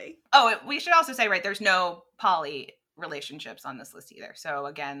originally. Oh, we should also say, right, there's no poly relationships on this list either. So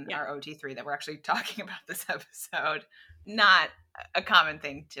again, our OT3 that we're actually talking about this episode, not a common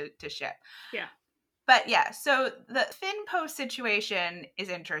thing to ship. Yeah. But yeah, so the FinPo situation is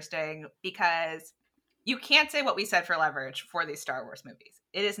interesting because you can't say what we said for Leverage for these Star Wars movies.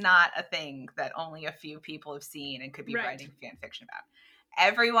 It is not a thing that only a few people have seen and could be writing fan fiction about.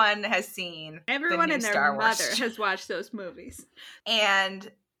 Everyone has seen Everyone the new and their Star Wars mother has watched those movies.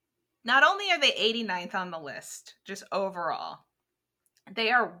 And not only are they 89th on the list, just overall,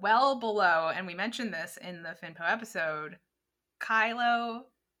 they are well below, and we mentioned this in the FinPo episode, Kylo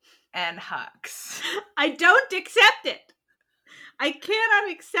and Hux. I don't accept it. I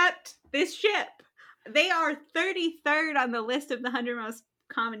cannot accept this ship. They are 33rd on the list of the 100 most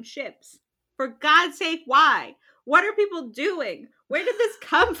common ships. For God's sake, why? What are people doing? Where did this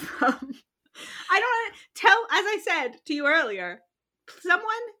come from? I don't tell, as I said to you earlier, someone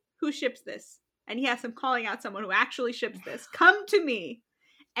who ships this, and yes, I'm calling out someone who actually ships this, come to me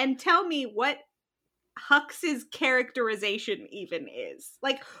and tell me what Hux's characterization even is.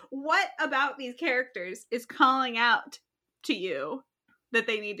 Like, what about these characters is calling out to you that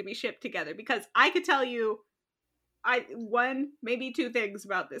they need to be shipped together? Because I could tell you one, maybe two things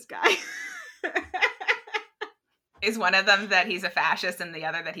about this guy. Is one of them that he's a fascist and the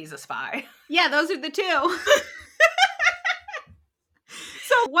other that he's a spy? Yeah, those are the two.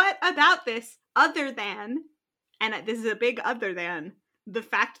 So what about this other than, and this is a big other than, the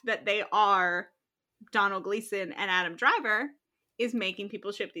fact that they are Donald Gleason and Adam Driver is making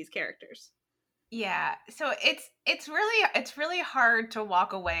people ship these characters? Yeah, so it's really hard to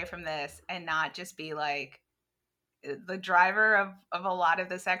walk away from this and not just be like, the driver of a lot of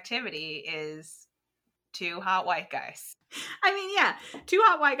this activity is two hot white guys. I mean, yeah, two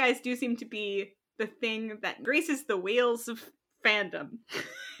hot white guys do seem to be the thing that greases the wheels of fandom.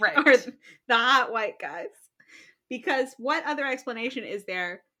 Right. Or the hot white guys. Because what other explanation is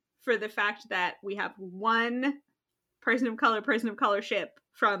there for the fact that we have one person of color ship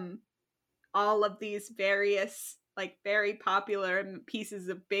from all of these various, like, very popular pieces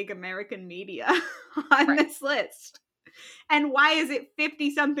of big American media on this list? And why is it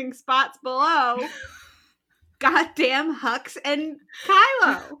 50-something spots below goddamn Hux and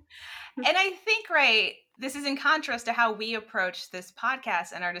Kylo? And I think, this is in contrast to how we approach this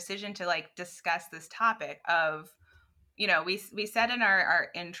podcast and our decision to, like, discuss this topic of, you know, we said in our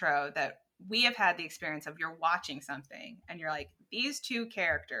intro that we have had the experience of you're watching something and you're like, these two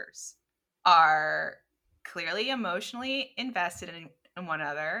characters are clearly emotionally invested in one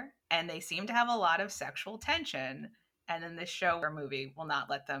another, and they seem to have a lot of sexual tension, and then the show or movie will not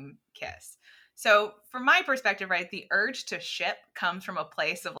let them kiss. So from my perspective, the urge to ship comes from a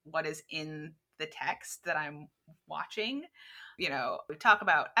place of what is in the text that I'm watching. You know, we talk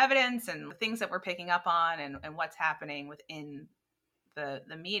about evidence and the things that we're picking up on and what's happening within the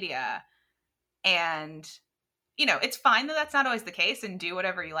media. And, you know, it's fine that that's not always the case, and do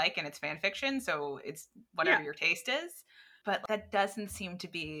whatever you like, and it's fan fiction, so it's whatever your taste is. But that doesn't seem to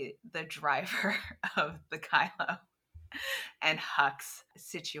be the driver of the Kylo and Hux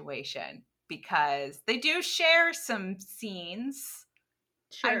situation, because they do share some scenes.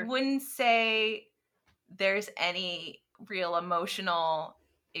 Sure. I wouldn't say there's any real emotional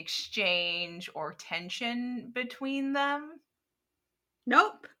exchange or tension between them.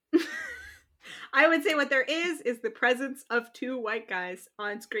 Nope. I would say what there is the presence of two white guys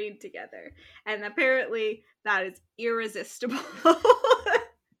on screen together. And apparently that is irresistible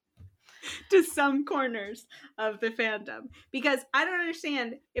to some corners of the fandom. Because I don't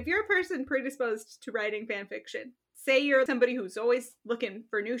understand, if you're a person predisposed to writing fan fiction, say you're somebody who's always looking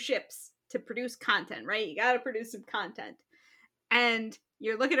for new ships to produce content, right? You gotta produce some content. And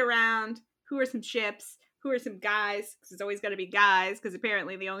you're looking around, who are some ships? Who are some guys? Because it's always got to be guys, because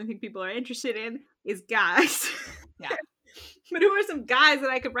apparently the only thing people are interested in is guys. Yeah. But who are some guys that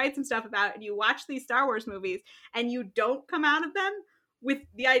I could write some stuff about? And you watch these Star Wars movies, and you don't come out of them with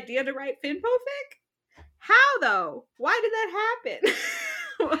the idea to write FinPo fic? How, though? Why did that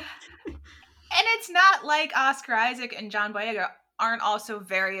happen? And it's not like Oscar Isaac and John Boyega aren't also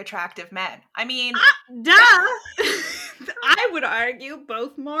very attractive men. I mean... duh! I would argue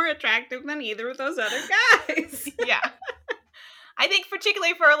both more attractive than either of those other guys. Yeah. I think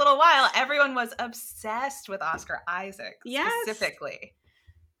particularly for a little while, everyone was obsessed with Oscar Isaac specifically.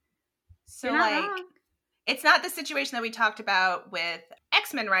 So, like, it's not the situation that we talked about with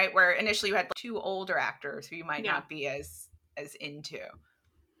X-Men, right? Where initially you had two older actors who you might not be as into.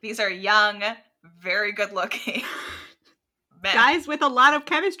 These are young, very good looking men. Guys with a lot of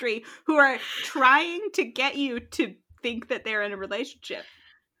chemistry who are trying to get you to think that they're in a relationship,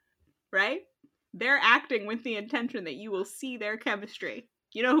 right? They're acting with the intention that you will see their chemistry.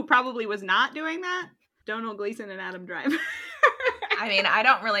 You know who probably was not doing that? Donald Gleason and Adam Driver. I mean, I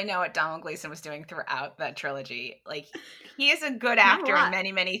don't really know what Donald Gleason was doing throughout that trilogy. Like, he is a good actor in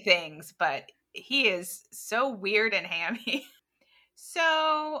many, many things, but he is so weird and hammy.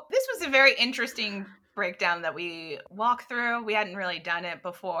 So this was a very interesting breakdown that we walked through. We hadn't really done it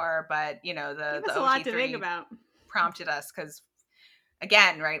before, but the a lot to think about. Prompted us because,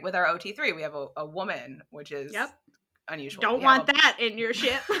 again, right, with our OT3, we have a woman, which is unusual. Don't want that in your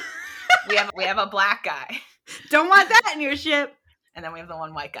ship. we have a black guy. Don't want that in your ship. And then we have the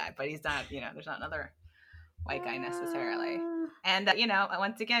one white guy, but he's not, there's not another white guy necessarily. And,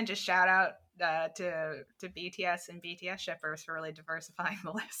 once again, just shout out to BTS and BTS shippers for really diversifying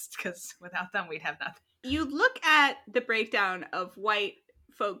the list, because without them, we'd have nothing. You look at the breakdown of white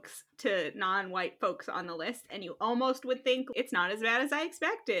folks to non-white folks on the list, and you almost would think it's not as bad as I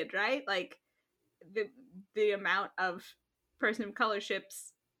expected, right? Like, the amount of person of color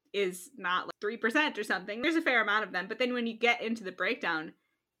ships is not like 3% or something. There's a fair amount of them, but then when you get into the breakdown,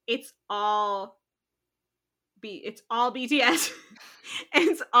 it's all BTS and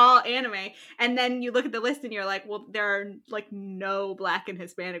it's all anime. And then you look at the list and you're like, well, there are like no Black and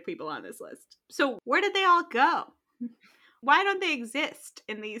Hispanic people on this list. So where did they all go? Why don't they exist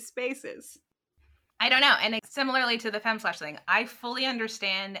in these spaces? I don't know. And similarly to the FemSlash thing, I fully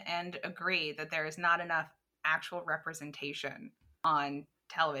understand and agree that there is not enough actual representation on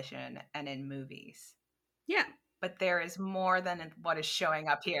television and in movies. Yeah. But there is more than what is showing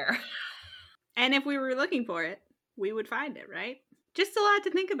up here. And if we were looking for it, we would find it, right? Just a lot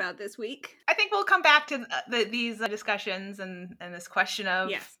to think about this week. I think we'll come back to these discussions and this question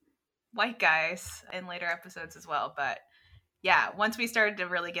of white guys in later episodes as well. But yeah, once we started to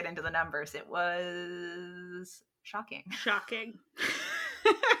really get into the numbers, it was shocking. Shocking.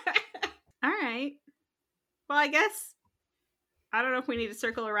 All right. Well, I guess I don't know if we need to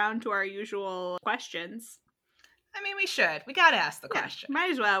circle around to our usual questions. I mean, we should. We gotta ask the question.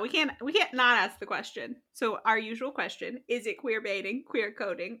 Might as well. We can't not ask the question. So our usual question, is it queer baiting, queer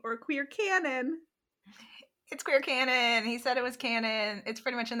coding, or queer canon? It's queer canon. He said it was canon. It's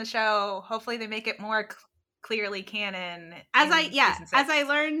pretty much in the show. Hopefully they make it more clearly canon. As I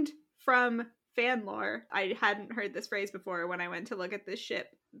learned from fan lore, I hadn't heard this phrase before when I went to look at this ship.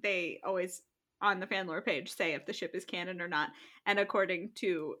 They always, on the fan lore page, say if the ship is canon or not. And according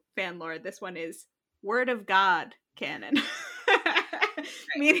to fan lore, this one is word of God canon.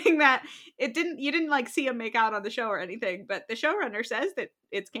 Meaning that you didn't like see them make out on the show or anything, but the showrunner says that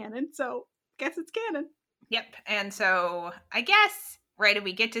it's canon, so guess it's canon. Yep. And so I guess, right, if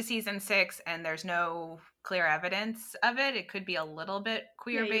we get to season 6 and there's no clear evidence of it, it could be a little bit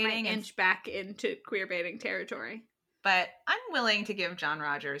queer baiting. Might inch back into queer baiting territory. But I'm willing to give John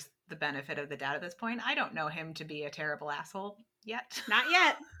Rogers the benefit of the doubt at this point. I don't know him to be a terrible asshole yet. Not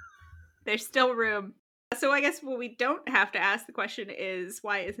yet. There's still room. So I guess what we don't have to ask the question is,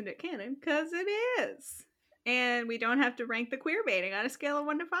 why isn't it canon? Because it is. And we don't have to rank the queer baiting on a scale of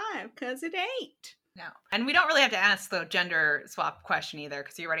 1 to 5, because it ain't. No. And we don't really have to ask the gender swap question either,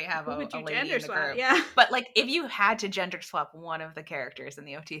 because you already have a lady in the group. Yeah. But like, if you had to gender swap one of the characters in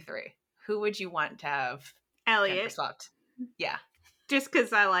the OT3, who would you want to have Elliot gender swapped? Yeah. Just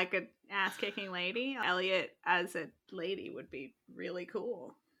because I like an ass-kicking lady. Elliot as a lady would be really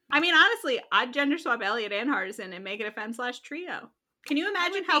cool. I mean, honestly, I'd gender swap Elliot and Hardison and make it a FemSlash trio. Can you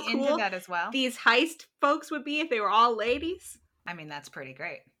imagine how cool into that as well? These heist folks would be if they were all ladies? I mean, that's pretty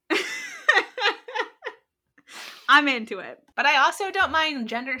great. I'm into it. But I also don't mind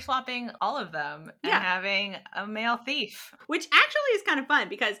gender swapping all of them and having a male thief. Which actually is kind of fun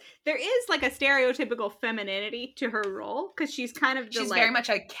because there is like a stereotypical femininity to her role because she's kind of she's very much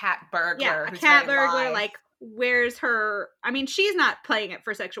a cat burglar. Yeah, a cat burglar, like where's her, I mean, she's not playing it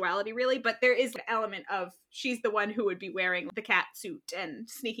for sexuality really, but there is an element of she's the one who would be wearing the cat suit and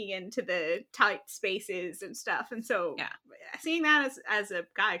sneaking into the tight spaces and stuff. And so seeing that as a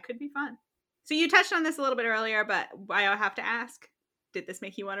guy could be fun. So you touched on this a little bit earlier, but I have to ask, did this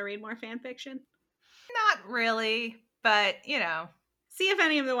make you want to read more fan fiction? Not really, but you know. See if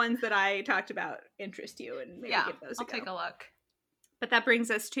any of the ones that I talked about interest you and maybe give those a go. I'll take a look. But that brings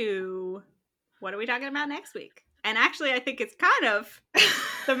us to, what are we talking about next week? And actually, I think it's kind of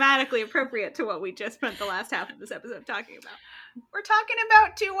thematically appropriate to what we just spent the last half of this episode talking about. We're talking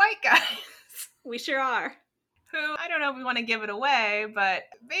about two white guys. We sure are. Who, I don't know if we want to give it away, but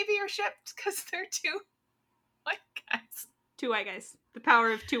maybe are shipped because they're two white guys. Two white guys. The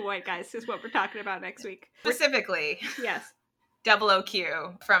power of two white guys is what we're talking about next week. Specifically. Yes. Double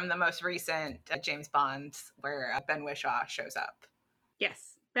OQ from the most recent James Bond where Ben Whishaw shows up.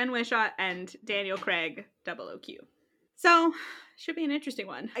 Yes. Ben Whishaw and Daniel Craig, Double OQ. So, should be an interesting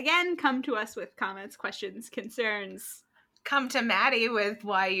one. Again, come to us with comments, questions, concerns, come to Maddie with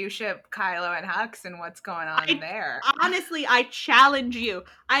why you ship Kylo and Hux and what's going on there. Honestly, I challenge you.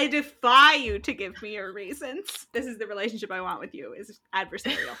 I defy you to give me your reasons. This is the relationship I want with you, is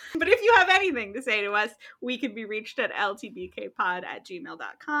adversarial. But if you have anything to say to us, we can be reached at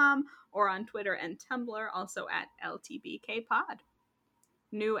ltbkpod@gmail.com or on Twitter and Tumblr, also at ltbkpod.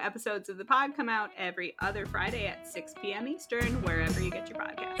 New episodes of the pod come out every other Friday at 6 p.m. Eastern, wherever you get your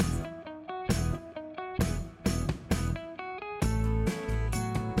podcasts.